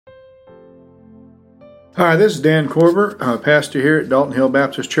Hi, this is Dan Corver, pastor here at Dalton Hill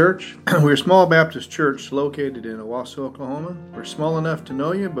Baptist Church. We're a small Baptist church located in Owasso, Oklahoma. We're small enough to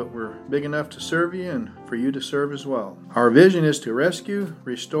know you, but we're big enough to serve you and for you to serve as well. Our vision is to rescue,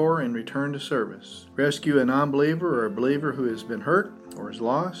 restore, and return to service. Rescue a non-believer or a believer who has been hurt or is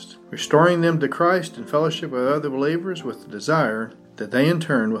lost, restoring them to Christ in fellowship with other believers with the desire that they in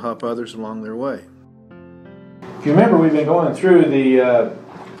turn will help others along their way. If you remember, we've been going through the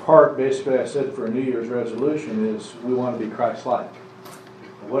part, basically, I said for a New Year's resolution is we want to be Christ-like.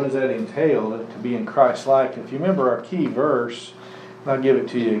 What does that entail, to be in Christ-like? If you remember our key verse, and I'll give it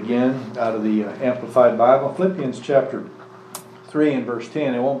to you again out of the Amplified Bible, Philippians chapter 3 and verse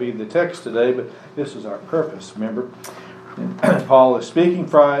 10. It won't be the text today, but this is our purpose, remember? And Paul is speaking,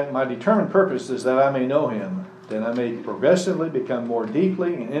 for my determined purpose is that I may know him, that I may progressively become more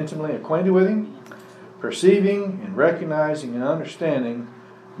deeply and intimately acquainted with him, perceiving and recognizing and understanding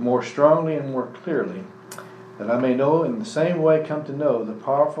more strongly and more clearly, that I may know in the same way come to know the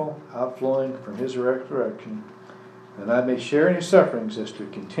powerful outflowing from his resurrection, that I may share in his sufferings as to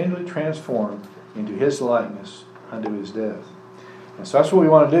continually transform into his likeness unto his death. And so that's what we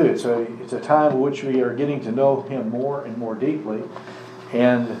want to do. It's a time in which we are getting to know him more and more deeply,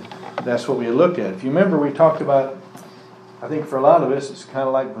 and that's what we looked at. If you remember, we talked about, I think for a lot of us, it's kind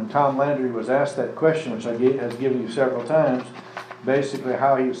of like when Tom Landry was asked that question, which I have given you several times, basically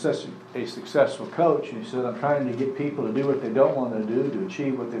how he was such a successful coach. And he said, I'm trying to get people to do what they don't want to do to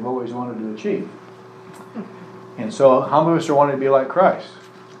achieve what they've always wanted to achieve. And so how many of us are wanting to be like Christ?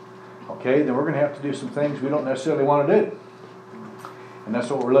 Okay, then we're going to have to do some things we don't necessarily want to do. And that's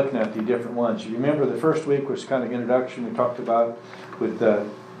what we're looking at, the different ones. You remember the first week was kind of introduction. We talked about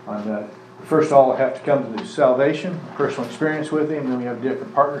first all have to come to the salvation, personal experience with him. Then we have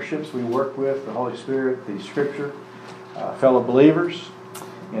different partnerships we work with, the Holy Spirit, the Scripture, fellow believers,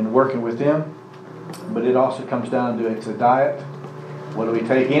 and working with them. But it also comes down to it's a diet. What do we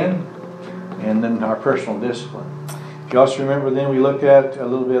take in? And then our personal discipline. If you also remember, then we looked at a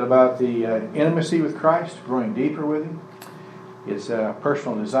little bit about the intimacy with Christ, growing deeper with him. It's a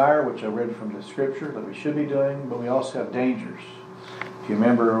personal desire, which I read from the Scripture, that we should be doing, but we also have dangers. If you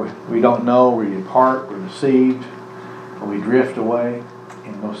remember, we don't know, we depart, we're deceived, or we drift away,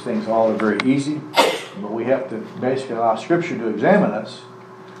 and those things all are very easy. But we have to basically allow Scripture to examine us,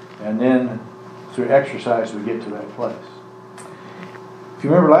 and then through exercise we get to that place. If you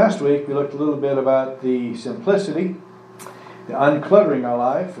remember last week, we looked a little bit about the simplicity, the uncluttering our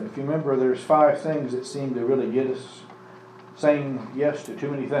life. And if you remember, there's 5 things that seem to really get us saying yes to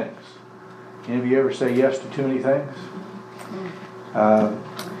too many things. Any of you ever say yes to too many things?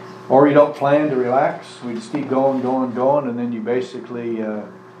 Or you don't plan to relax. We just keep going, and then you basically...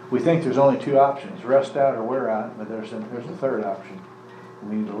 we think there's only 2 options, rest out or wear out, but there's a third option.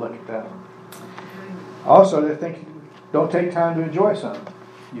 We need to look at that one. Also, they think don't take time to enjoy something.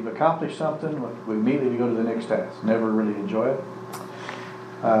 You've accomplished something, we immediately go to the next task. Never really enjoy it.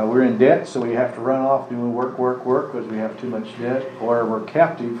 We're in debt, so we have to run off doing work because we have too much debt, or we're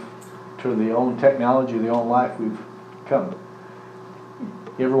captive to the own technology, the own life we've come.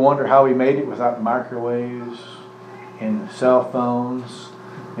 You ever wonder how we made it without microwaves and cell phones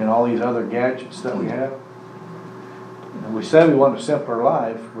and all these other gadgets that we have? And we say we want a simpler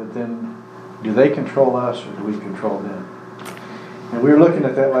life, but then do they control us or do we control them? And we were looking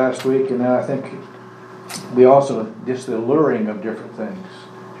at that last week, and now I think we also, just the alluring of different things,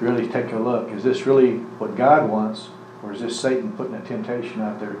 to really take a look. Is this really what God wants, or is this Satan putting a temptation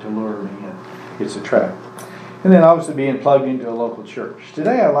out there to lure me in? It's a trap. And then obviously being plugged into a local church.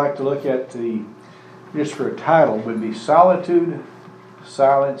 Today I'd like to look at just for a title, would be Solitude,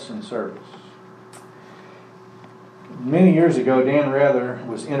 Silence, and Service. Many years ago, Dan Rather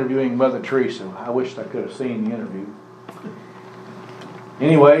was interviewing Mother Teresa. I wished I could have seen the interview.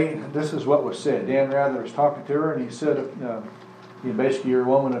 Anyway, this is what was said. Dan Rather was talking to her, and he said, basically, you're a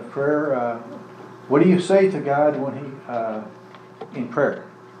woman of prayer. What do you say to God when He in prayer?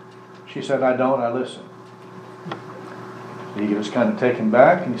 She said, I don't, I listen. He was kind of taken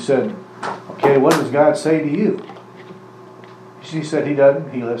back, and he said, okay, what does God say to you? She said, He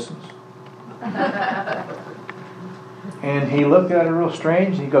doesn't, He listens. And he looked at her real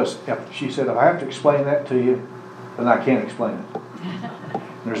strange, and he goes, she said, if I have to explain that to you, then I can't explain it.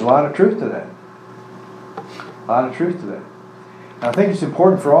 There's a lot of truth to that. A lot of truth to that. And I think it's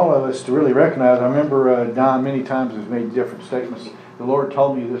important for all of us to really recognize. I remember Don many times has made different statements. The Lord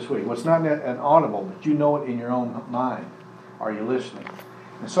told me this week. Well, it's not an audible, but you know it in your own mind. Are you listening?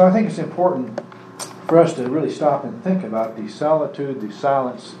 And so I think it's important for us to really stop and think about the solitude, the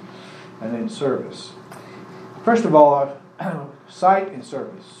silence, and then service. First of all, sight and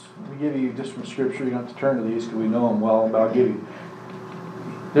service. Let me give you just from Scripture. You don't have to turn to these because we know them well, but I'll give you.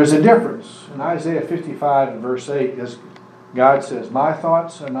 There's a difference. In Isaiah 55 and verse 8, God says, my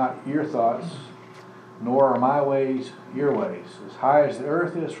thoughts are not your thoughts, nor are my ways your ways. As high as the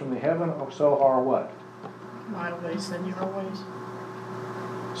earth is from the heaven, so are what? My ways and your ways.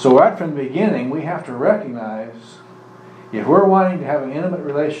 So right from the beginning, we have to recognize if we're wanting to have an intimate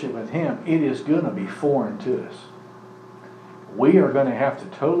relationship with Him, it is going to be foreign to us. We are going to have to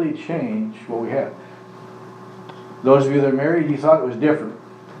totally change what we have. Those of you that are married, you thought it was different.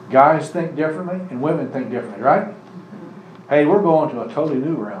 Guys think differently and women think differently, right? Hey, we're going to a totally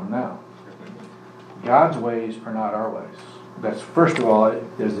new realm now. God's ways are not our ways. That's, first of all,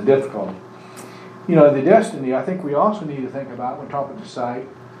 there's the difficulty. You know, the destiny, I think we also need to think about when talking to sight.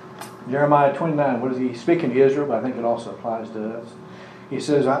 Jeremiah 29, what is he speaking to Israel, but I think it also applies to us. He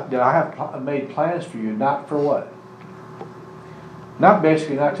says, I have made plans for you, not for what? Not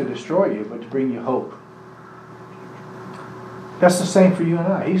basically not to destroy you, but to bring you hope. That's the same for you and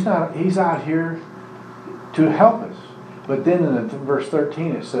I. He's out here to help us. But then in verse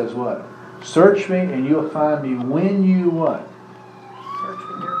 13 it says what? Search me and you'll find me when you what? Search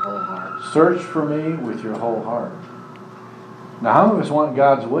with your whole heart. Search for me with your whole heart. Now how many of us want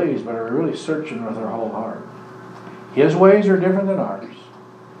God's ways, but are really searching with our whole heart? His ways are different than ours.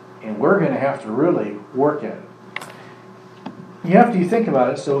 And we're going to have to really work at it. You think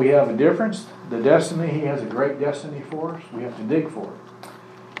about it, so we have a difference. The destiny, He has a great destiny for us. We have to dig for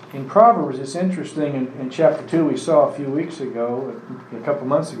it. In Proverbs, it's interesting, in chapter 2 we saw a few weeks ago, a couple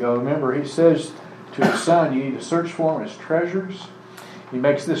months ago, remember he says to his son, you need to search for him as treasures. He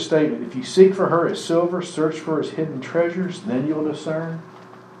makes this statement, if you seek for her as silver, search for his hidden treasures, then you'll discern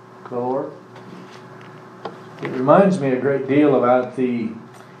the Lord. It reminds me a great deal about in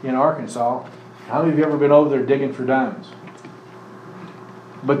Arkansas. How many of you ever been over there digging for diamonds?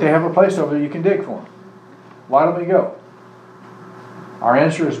 But they have a place over there you can dig for them. Why don't we go? Our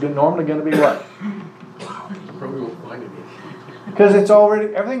answer is normally going to be what? Probably won't find any. Because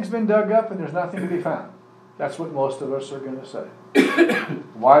everything's been dug up and there's nothing to be found. That's what most of us are going to say.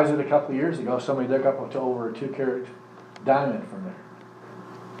 Why is it a couple of years ago somebody dug up over a 2-carat diamond from there?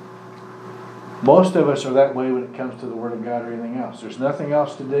 Most of us are that way when it comes to the Word of God or anything else. There's nothing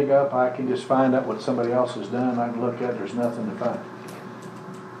else to dig up. I can just find out what somebody else has done. I can look at it. There's nothing to find.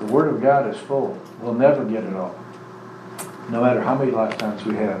 The Word of God is full. We'll never get it all, no matter how many lifetimes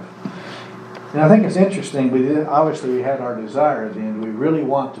we have. And I think it's interesting, obviously we had our desire at the end. We really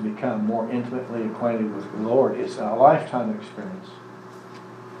want to become more intimately acquainted with the Lord. It's a lifetime experience.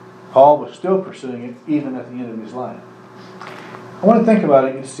 Paul was still pursuing it even at the end of his life. I want to think about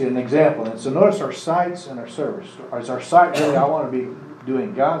it and see an example. And so notice our sights and our service. Is our sight really, I want to be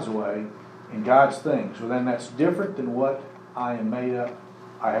doing God's way and God's things? Well, then that's different than what I am made up.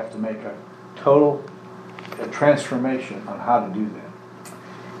 I have to make a total transformation on how to do that.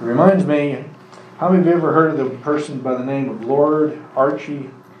 It reminds me, how many of you ever heard of the person by the name of Lord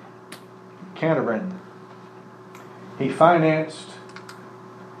Archie Canterbury? He financed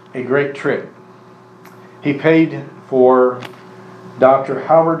a great trip. He paid for Dr.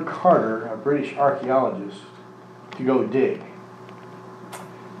 Howard Carter, a British archaeologist, to go dig.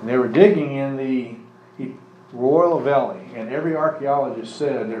 And they were digging in the Royal Valley, and every archaeologist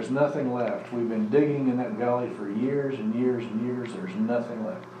said there's nothing left. We've been digging in that valley for years and years and years. There's nothing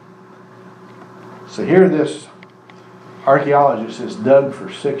left. So here this archaeologist has dug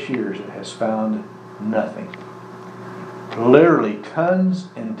for 6 years and has found nothing. Literally tons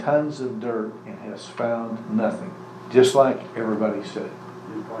and tons of dirt and has found nothing. Just like everybody said.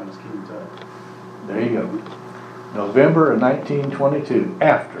 There you go. November of 1922,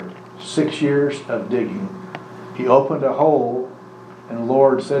 after 6 years of digging, he opened a hole and the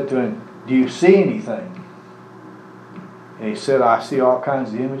Lord said to him, do you see anything? And he said, I see all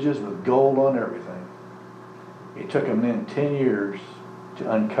kinds of images with gold on everything. It took him then 10 years to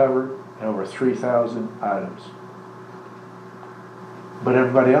uncover and over 3,000 items. But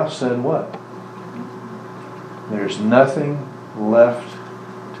everybody else said what? There's nothing left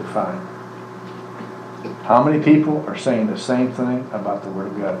to find. How many people are saying the same thing about the Word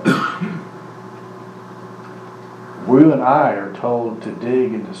of God? We and I are told to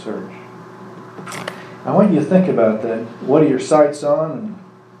dig and to search. I want you to think about that. What are your sights on? And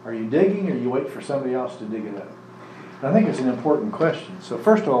are you digging or you wait for somebody else to dig it up? And I think it's an important question. So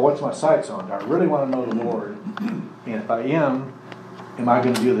first of all, what's my sights on? Do I really want to know the Lord? And if I am I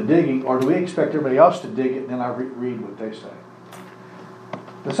going to do the digging? Or do we expect everybody else to dig it and then I read what they say?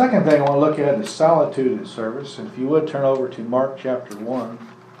 The second thing I want to look at is solitude in service. And if you would turn over to Mark chapter 1.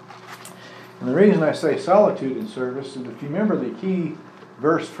 And the reason I say solitude in service is if you remember the key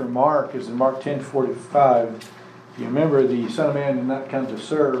verse for Mark is in Mark 10:45. You remember the Son of Man did not come to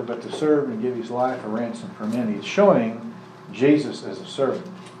serve, but to serve and give his life a ransom for many. It's showing Jesus as a servant.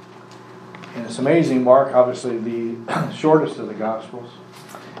 And it's amazing, Mark, obviously the shortest of the Gospels.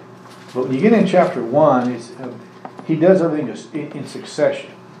 But when you get in chapter 1, he does everything in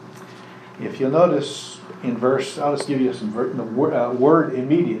succession. If you'll notice in verse, I'll just give you some word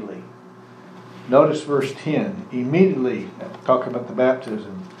immediately. Notice verse 10. Immediately, talk about the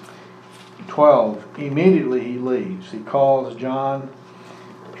baptism. 12. Immediately he leaves. He calls John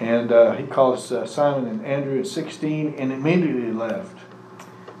and he calls Simon and Andrew at 16 and immediately left.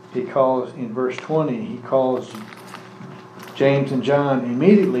 He calls in verse 20, he calls James and John,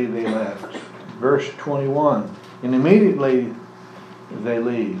 immediately they left. Verse 21, and immediately they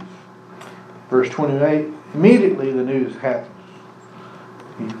leave. Verse 28, immediately the news happens.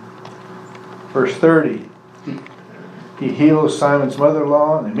 Verse 30, he heals Simon's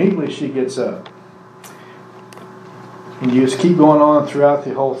mother-in-law, and immediately she gets up. And you just keep going on throughout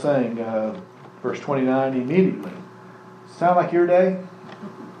the whole thing. Verse 29, immediately. Sound like your day?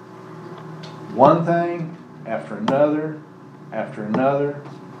 One thing after another, after another,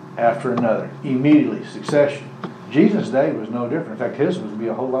 after another. Immediately, succession. Jesus' day was no different. In fact, his would be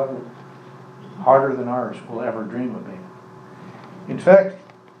a whole lot harder than ours will ever dream of being. In fact,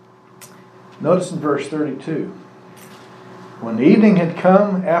 notice in verse 32, when the evening had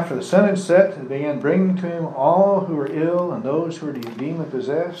come, after the sun had set, they began bringing to him all who were ill and those who were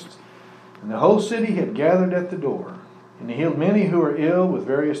demon-possessed, and the whole city had gathered at the door. And he healed many who were ill with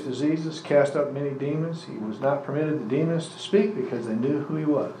various diseases, cast out many demons. He was not permitted the demons to speak because they knew who he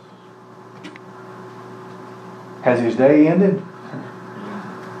was. Has his day ended?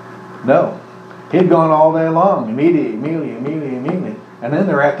 No. He'd gone all day long, immediately. And then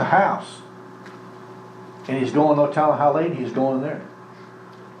they're at the house. And he's going, no telling how late he's going there.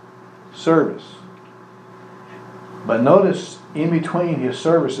 Service. But notice in between his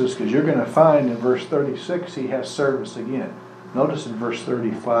services, because you're going to find in verse 36 he has service again. Notice in verse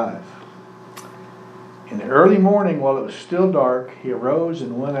 35. In the early morning, while it was still dark, he arose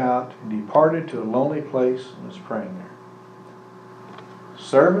and went out and departed to a lonely place and was praying there.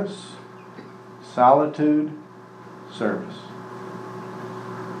 Service, solitude, service.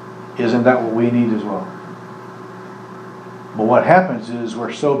 Isn't that what we need as well? But what happens is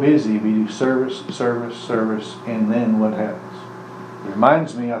we're so busy, we do service, and then what happens? It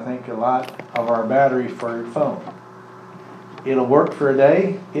reminds me, I think, a lot of our battery for your phone. It'll work for a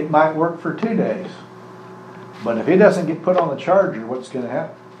day, it might work for 2 days. But if it doesn't get put on the charger, what's going to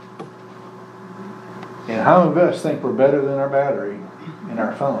happen? And how many of us think we're better than our battery in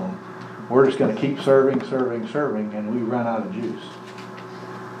our phone? We're just going to keep serving, and we run out of juice.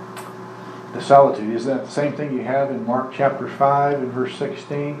 The solitude, isn't that the same thing you have in Mark chapter 5 and verse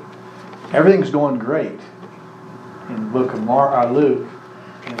 16? Everything's going great in the book of Luke,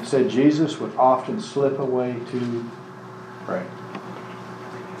 and it said Jesus would often slip away to pray.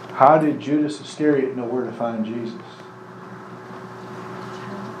 How did Judas Iscariot know where to find Jesus?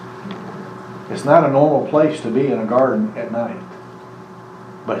 It's not a normal place to be in a garden at night,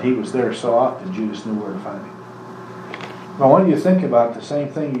 but he was there so often Judas knew where to find him. I want you to think about the same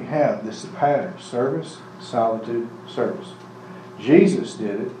thing you have. This is pattern. Service, solitude, service. Jesus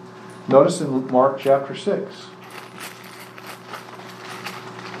did it. Notice in Mark chapter 6.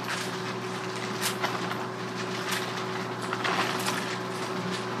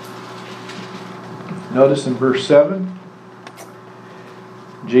 Notice in verse 7.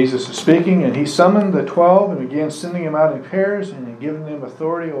 Jesus is speaking, and he summoned the 12 and began sending them out in pairs and had given them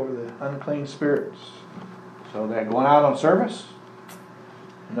authority over the unclean spirits. So they're going out on service.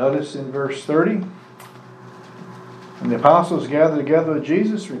 Notice in verse 30. And the apostles gathered together with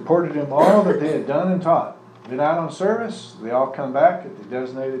Jesus, reported to him all that they had done and taught. Been out on service. They all come back at the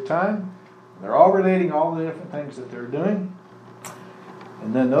designated time. They're all relating all the different things that they're doing.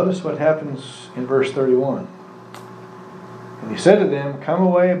 And then notice what happens in verse 31. And he said to them, come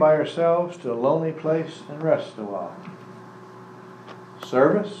away by yourselves to a lonely place and rest a while.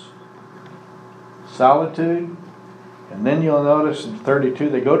 Service, solitude, and then you'll notice in 32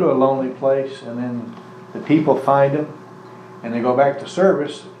 they go to a lonely place and then the people find them and they go back to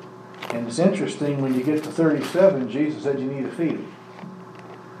service. And it's interesting when you get to 37, Jesus said you need to feed them.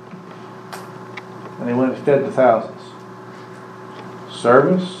 And they went and fed the thousands.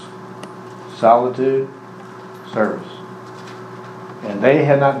 Service, solitude, service. And they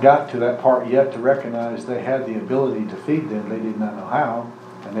had not got to that part yet to recognize they had the ability to feed them. They did not know how,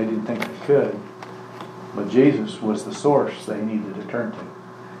 and they didn't think they could. But Jesus was the source they needed to turn to.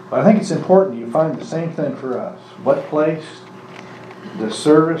 But I think it's important you find the same thing for us. What place does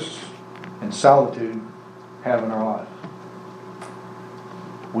service and solitude have in our life?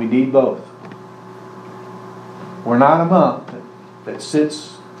 We need both. We're not a monk that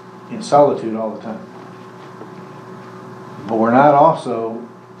sits in solitude all the time. But we're not also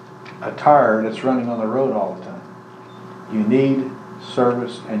a tire that's running on the road all the time. You need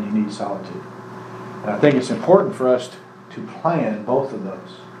service and you need solitude. And I think it's important for us to plan both of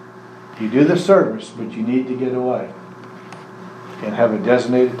those. You do the service, but you need to get away and have a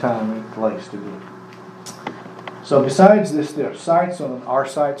designated time and place to do it. So besides this, our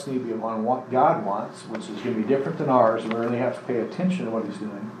sights need to be on what God wants, which is going to be different than ours, and we really have to pay attention to what He's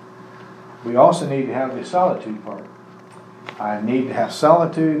doing. We also need to have the solitude part. I need to have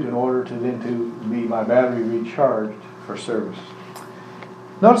solitude in order to then to be my battery recharged for service.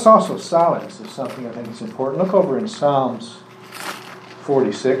 Notice also silence is something I think is important. Look over in Psalms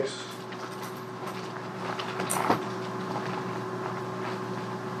 46.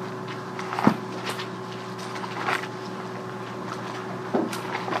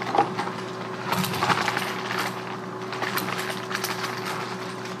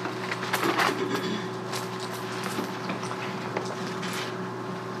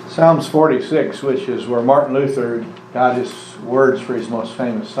 Psalms 46, which is where Martin Luther got his words for his most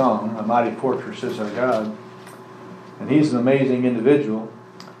famous song, "A Mighty Fortress is Our God." And he's an amazing individual.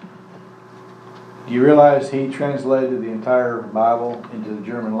 Do you realize he translated the entire Bible into the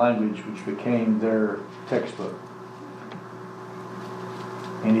German language, which became their textbook?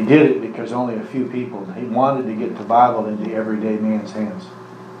 And he did it because only a few people, he wanted to get the Bible into everyday man's hands.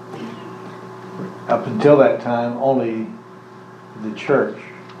 Up until that time, only the church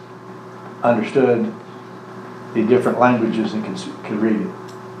understood the different languages and could read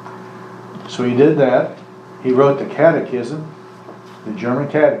it. So he did that. He wrote the catechism, the German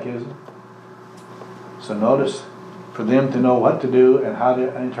catechism. So notice, for them to know what to do and how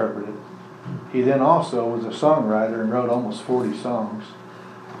to interpret it. He then also was a songwriter and wrote almost 40 songs.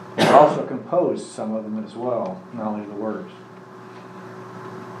 He also composed some of them as well, not only the words.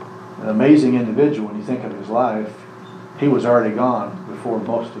 An amazing individual when you think of his life. He was already gone before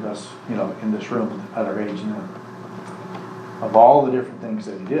most of us, in this room at our age now. Of all the different things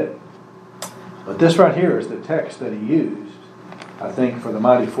that he did. But this right here is the text that he used, I think, for the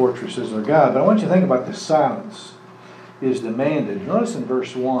mighty fortresses of God. But I want you to think about the silence is demanded. Notice in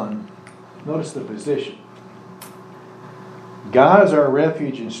verse 1, notice the position. God is our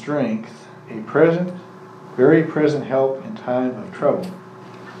refuge and strength, a present, very present help in time of trouble.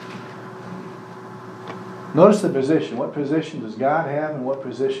 Notice the position. What position does God have and what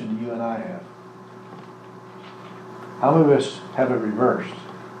position do you and I have? How many of us have it reversed?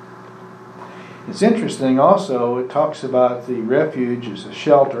 It's interesting also, it talks about the refuge as a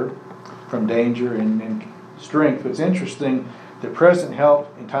shelter from danger and strength. But it's interesting, the present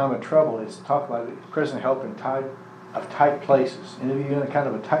help in time of trouble is talk about it, present help in time of tight places. Any of you in a kind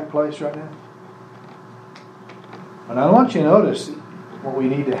of a tight place right now? And I want you to notice what we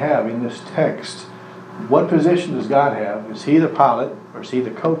need to have in this text. What position does God have? Is He the pilot, or is He the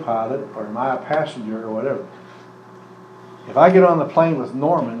co-pilot, or am I a passenger, or whatever? If I get on the plane with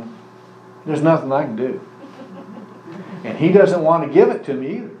Norman, there's nothing I can do. And he doesn't want to give it to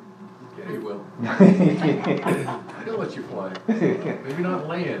me either. Yeah, he will. He'll let you fly. Maybe not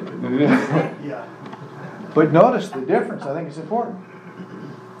land. Yeah. But notice the difference. I think it's important.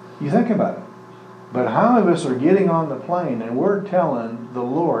 You think about it. But how many of us are getting on the plane and we're telling the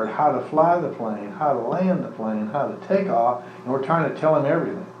Lord how to fly the plane, how to land the plane, how to take off, and we're trying to tell Him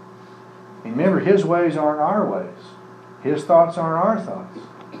everything. And remember, His ways aren't our ways. His thoughts aren't our thoughts.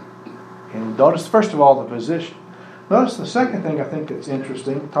 And notice, first of all, the position. Notice the second thing I think that's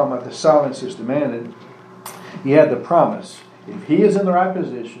interesting, talking about the silence is demanded. He had the promise. If he is in the right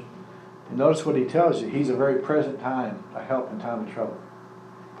position, and notice what he tells you, he's a very present time, a help in time of trouble.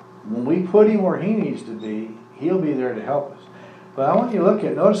 When we put him where he needs to be, he'll be there to help us. But I want you to look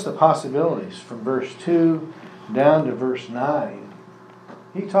at, notice the possibilities from verse 2 down to verse 9.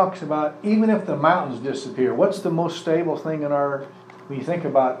 He talks about even if the mountains disappear, what's the most stable thing in our, when you think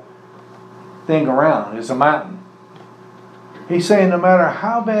about thing around, is a mountain. He's saying no matter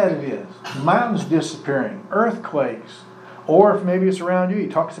how bad it is, mountains disappearing, earthquakes, or if maybe it's around you, he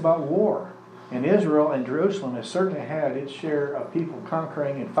talks about war. And Israel and Jerusalem has certainly had its share of people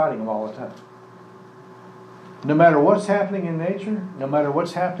conquering and fighting them all the time. No matter what's happening in nature, no matter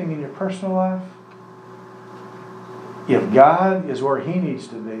what's happening in your personal life, if God is where He needs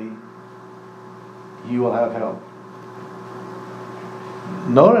to be, you will have help.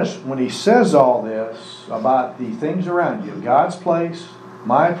 Notice when he says all this about the things around you, God's place,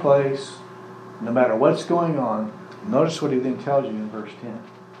 my place, no matter what's going on. Notice what he then tells you in verse 10.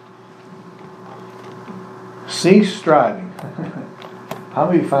 Cease striving. How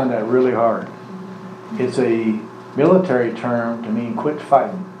many of you find that really hard? It's a military term to mean quit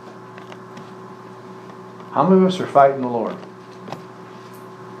fighting. How many of us are fighting the Lord?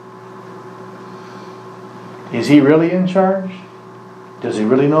 Is He really in charge? Does He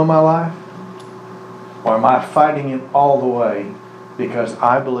really know my life? Or am I fighting Him all the way because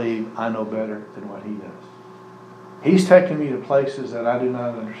I believe I know better than what He does? He's taking me to places that I do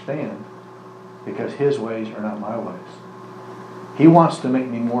not understand because His ways are not my ways. He wants to make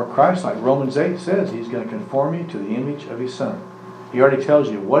me more Christ-like. Romans 8 says He's going to conform me to the image of His Son. He already tells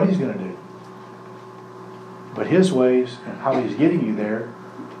you what He's going to do. But His ways and how He's getting you there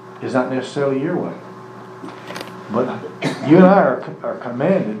is not necessarily your way. But you and I are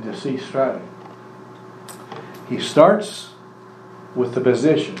commanded to cease striving. He starts with the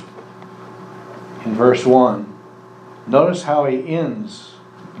position in verse 1. Notice how he ends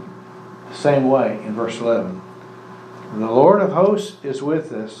the same way in verse 11. The Lord of hosts is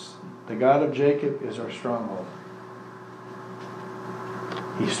with us. The God of Jacob is our stronghold.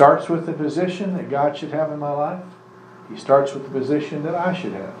 He starts with the position that God should have in my life. He starts with the position that I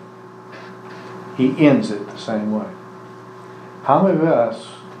should have. He ends it the same way. How many of us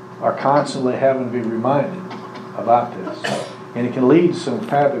are constantly having to be reminded about this? And it can lead to some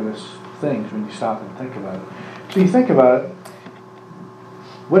fabulous things when you stop and think about it. So you think about it,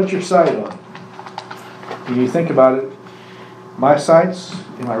 what's your sight on? Do you think about it, my sights,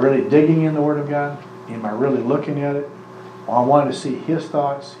 am I really digging in the Word of God? Am I really looking at it? Or I want to see His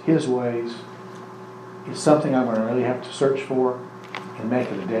thoughts, His ways. It's something I'm going to really have to search for and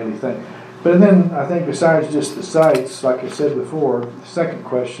make it a daily thing. But then I think besides just the sights, like I said before, the second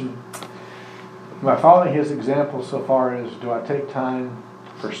question, am I following His example so far as do I take time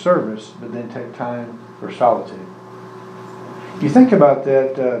for service but then take time for solitude? You think about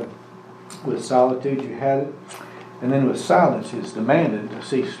that with solitude, you had it, and then with silence it's demanded to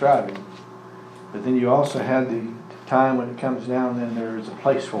cease striving. But then you also had the time when it comes down, then there is a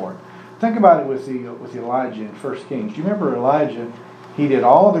place for it. Think about it with Elijah in 1 Kings. Do you remember Elijah? He did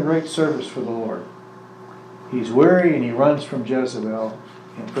all the great service for the Lord. He's weary and he runs from Jezebel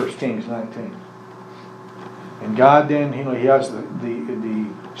in 1 Kings 19. And God then, he has the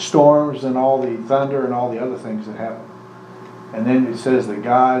storms and all the thunder and all the other things that happen. And then it says that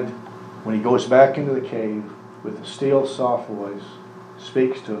God, when he goes back into the cave with a still soft voice,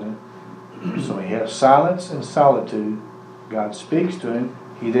 speaks to him. So he has silence and solitude. God speaks to him.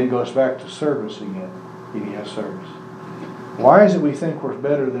 He then goes back to service again. He has service. Why is it we think we're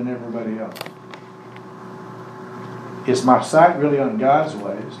better than everybody else? Is my sight really on God's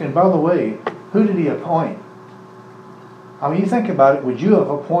ways? And by the way, who did He appoint? I mean, you think about it, would you have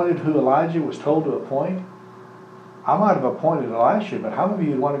appointed who Elijah was told to appoint? I might have appointed Elisha, but how many of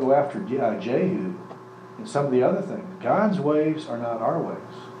you would want to go after Jehu and some of the other things? God's ways are not our ways.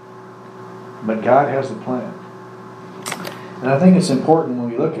 But God has a plan. And I think it's important when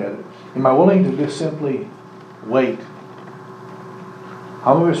we look at it. Am I willing to just simply wait?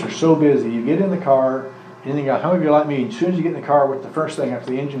 How many of us are so busy? You get in the car, how many of you are like me, as soon as you get in the car, with the first thing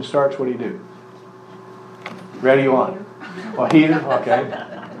after the engine starts, what do? Radio on. Well, heater? Okay.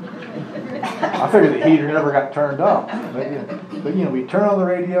 I figured the heater never got turned off. But we turn on the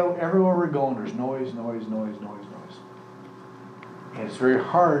radio, everywhere we're going, there's noise. And it's very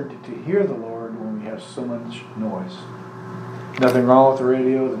hard to hear the Lord when we have so much noise. Nothing wrong with the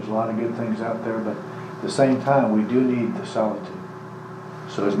radio, there's a lot of good things out there, but at the same time, we do need the solitude.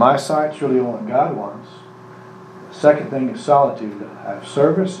 So is my sights really on what God wants? The second thing is solitude. I have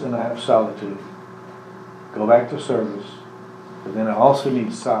service and I have solitude. Go back to service. But then I also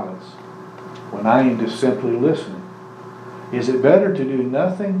need silence when I am just simply listening. Is it better to do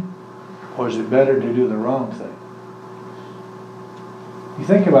nothing, or is it better to do the wrong thing? You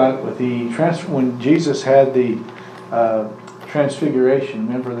think about it with when Jesus had the transfiguration.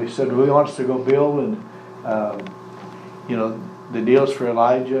 Remember, they said, "We want us to go build and the deals for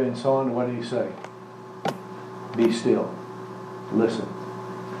Elijah and so on." What did He say? Be still, listen.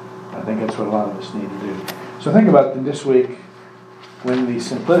 I think that's what a lot of us need to do. So think about this week when the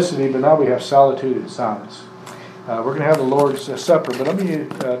simplicity, but now we have solitude and silence. We're going to have the Lord's Supper, but let me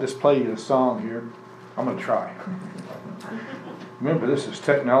just play you a song here. I'm going to try. Remember, this is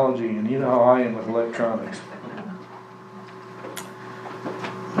technology, and you know how I am with electronics.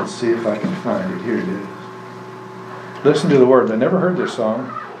 Let's see if I can find it. Here it is. Listen to the words. I never heard this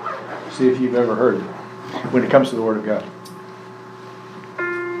song. See if you've ever heard it when it comes to the Word of God.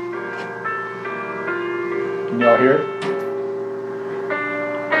 Can y'all hear it?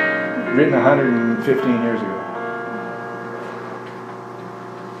 written 115 years ago.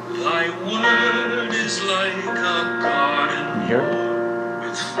 Thy word is like a garden You hear it?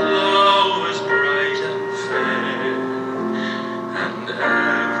 with flowers bright and fair, and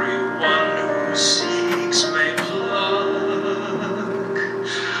everyone who seeks may pluck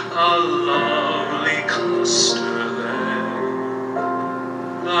a lovely cluster there.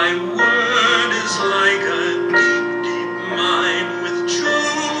 Thy word is like a deep, deep mine with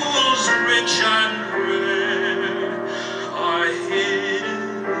jewels rich and rare, are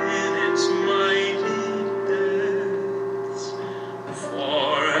hidden in its mighty depths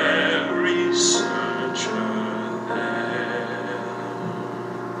for every searcher there.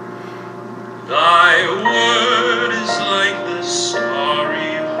 Thy word is like the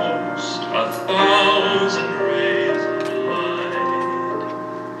starry host, 1,000 rays of light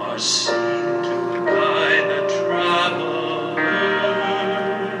are seen to guide the traveler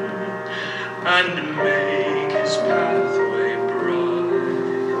and make his pathway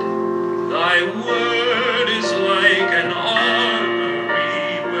bright. Thy word is like an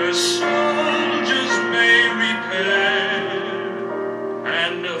armory where soldiers may repair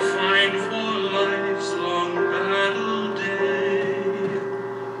and find for life's long battle day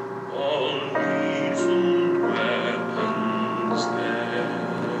all needful weapons there.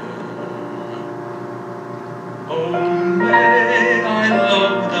 Oh, may I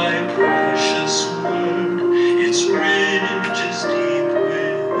love thy precious word, its riches deep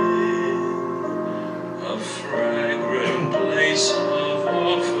within, a fragrant place of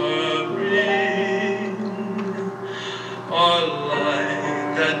offering, a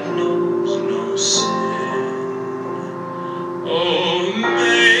light that knows no sin. Oh,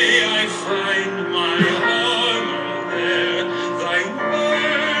 may I find my armor there, thy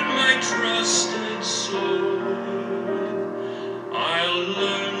word my trusted sword. I'll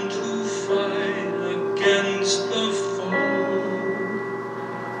learn to fight against the foe.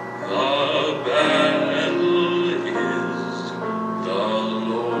 The battle is the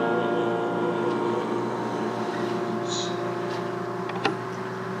Lord's.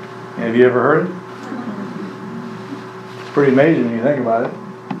 Have you ever heard it? It's pretty amazing when you think about it.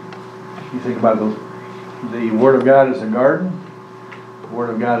 You think about the Word of God as a garden, the Word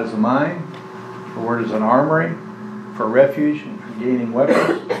of God as a mine, the Word as an armory for refuge and for gaining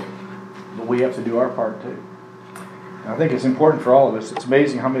weapons. But we have to do our part too. And I think it's important for all of us. It's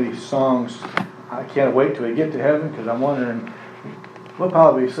amazing how many songs. I can't wait till we get to heaven, because I'm wondering, we'll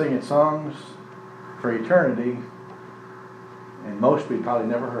probably be singing songs for eternity, and most we probably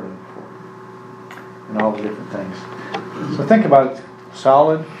never heard of before, and all the different things. So think about it.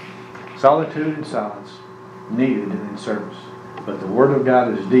 Solitude and silence needed in service, but the Word of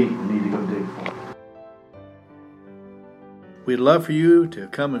God is deep. We need to go dig for it. We'd love for you to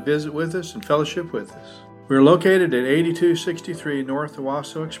come and visit with us and fellowship with us. We're located at 8263 North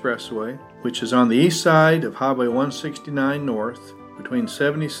Owasso Expressway, which is on the east side of Highway 169 North, between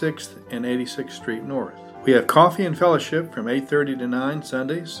 76th and 86th Street North. We have coffee and fellowship from 8:30 to 9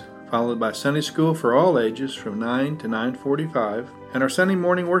 Sundays, followed by Sunday school for all ages from 9 to 9:45, and our Sunday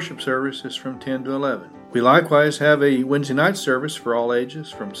morning worship service is from 10 to 11. We likewise have a Wednesday night service for all ages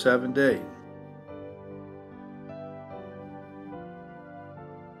from 7 to 8.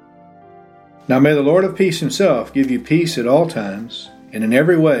 Now may the Lord of peace himself give you peace at all times, and in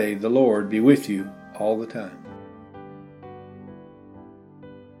every way the Lord be with you all the time.